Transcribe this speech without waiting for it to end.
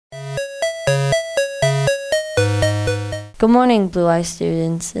Good morning, Blue Eye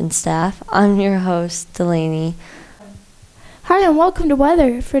students and staff. I'm your host, Delaney. Hi, and welcome to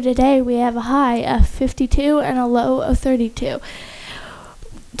weather. For today, we have a high of 52 and a low of 32.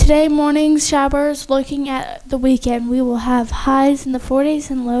 Today morning's showers. Looking at the weekend, we will have highs in the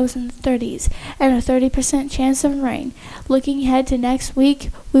 40s and lows in the 30s, and a 30% chance of rain. Looking ahead to next week,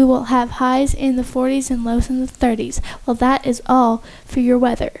 we will have highs in the 40s and lows in the 30s. Well, that is all for your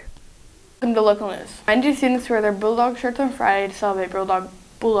weather. Welcome to local news. 90 students wear their Bulldog shirts on Friday to celebrate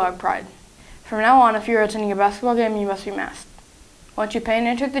Bulldog Pride. From now on, if you are attending a basketball game, you must be masked. Once you pay and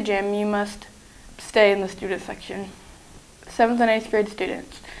enter the gym, you must stay in the student section. 7th and 8th grade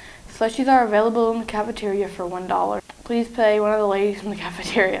students. Slushies are available in the cafeteria for $1. Please pay one of the ladies in the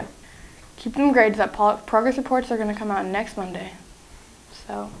cafeteria. Keep them grades up. Progress reports are going to come out next Monday.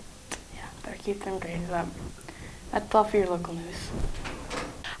 So, yeah, better keep them grades up. That's all for your local news.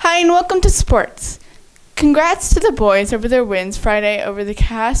 Hi, and welcome to sports. Congrats to the boys over their wins Friday over the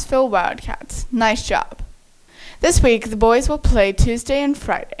Cassville Wildcats. Nice job. This week, the boys will play Tuesday and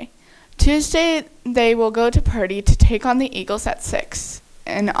Friday. Tuesday, they will go to Purdy to take on the Eagles at 6.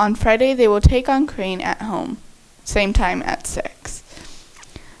 And on Friday, they will take on Crane at home, same time at 6.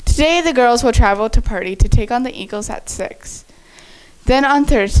 Today, the girls will travel to Purdy to take on the Eagles at 6. Then on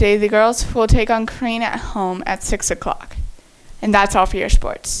Thursday, the girls will take on Crane at home at 6 o'clock. And that's all for your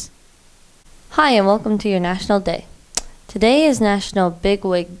sports. Hi, and welcome to your National Day. Today is National Big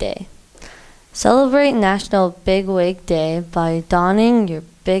Wig Day. Celebrate National Big Wig Day by donning your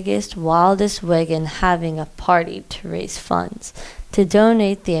biggest, wildest wig and having a party to raise funds to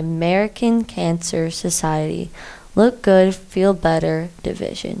donate the American Cancer Society Look Good, Feel Better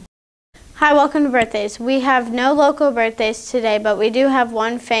division. Hi, welcome to birthdays. We have no local birthdays today, but we do have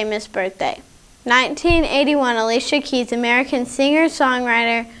one famous birthday. 1981, Alicia Keys, American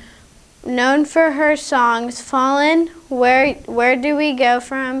singer-songwriter, known for her songs Fallen, Where Do We Go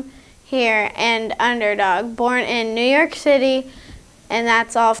From Here, and Underdog. Born in New York City, and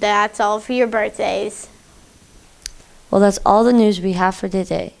that's all for your birthdays. Well, that's all the news we have for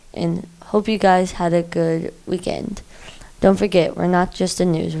today, and hope you guys had a good weekend. Don't forget, we're not just the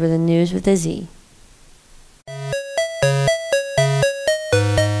news, we're the news with a Z.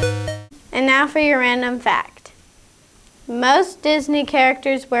 And now for your random fact. Most Disney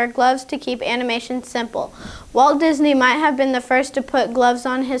characters wear gloves to keep animation simple. Walt Disney might have been the first to put gloves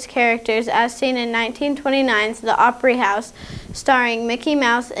on his characters, as seen in 1929's The Opry House, starring Mickey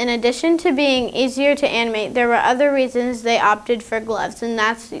Mouse. In addition to being easier to animate, there were other reasons they opted for gloves, and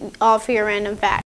that's all for your random fact.